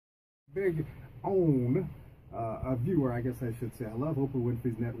big own a viewer, I guess I should say. I love Oprah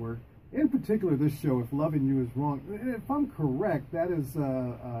Winfrey's network. In particular, this show, If Loving You Is Wrong. If I'm correct, that is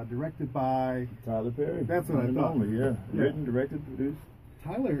directed by Tyler Perry. That's what I thought. Yeah. Written, directed, produced.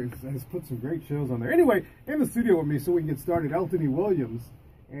 Tyler has put some great shows on there. Anyway, in the studio with me, so we can get started, Eltony Williams.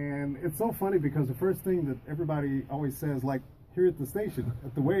 And it's so funny because the first thing that everybody always says, like here at the station,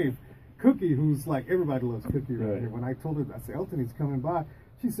 at the Wave, Cookie, who's like, everybody loves Cookie right here. When I told her, I said, Eltony's coming by,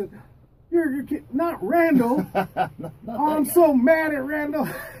 she said, you're not Randall. Oh, I'm so mad at Randall.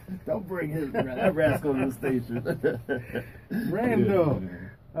 Don't bring that rascal to the station. Randall.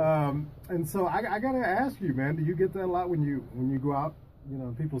 And so I gotta ask you, man, do you get that a lot when you go out? You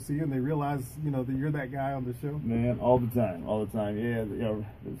know, people see you and they realize, you know, that you're that guy on the show. Man, all the time. Yeah, you know,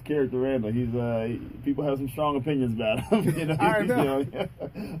 his character Randall. He's people have some strong opinions about him. You know, I know. You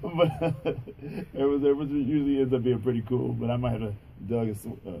know, but it was usually ends up being pretty cool. But I might have duck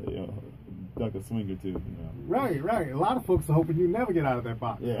a swing or two. You know. Right. A lot of folks are hoping you never get out of that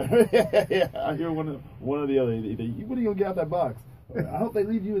box. Yeah. I hear one or the other. You wouldn't even get out that box. I hope they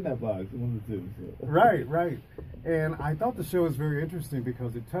leave you in that box. One of the two. So. Right. And I thought the show was very interesting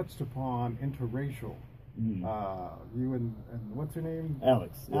because it touched upon interracial. You and what's her name?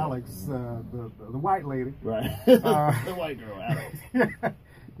 Alex. Yeah. Alex, the white lady. Right. The white girl, Alex.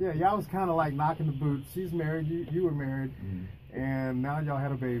 Yeah, y'all was kind of like knocking the boots. She's married, you were married, and now y'all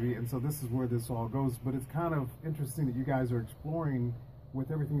had a baby, and so this is where this all goes. But it's kind of interesting that you guys are exploring with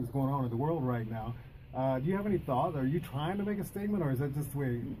everything that's going on in the world right now. Do you have any thoughts? Are you trying to make a statement, or is that just the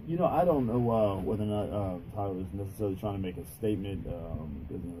way? You know, I don't know whether or not Tyler is necessarily trying to make a statement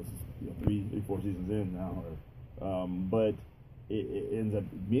because this is 3-4 seasons in now, but it ends up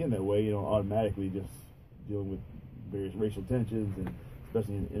being that way. You know, automatically just dealing with various racial tensions and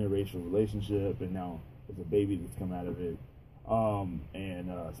especially in an interracial relationship, and now there's a baby that's come out of it, and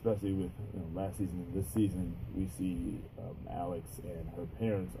especially with last season and this season, we see Alex and her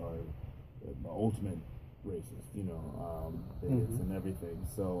parents are the ultimate racist, bigots and everything.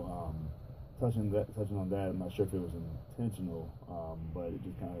 So touching on that, I'm not sure if it was intentional, but it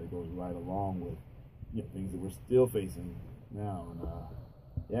just kind of goes right along with things that we're still facing now,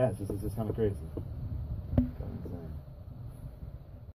 and it's just kind of crazy.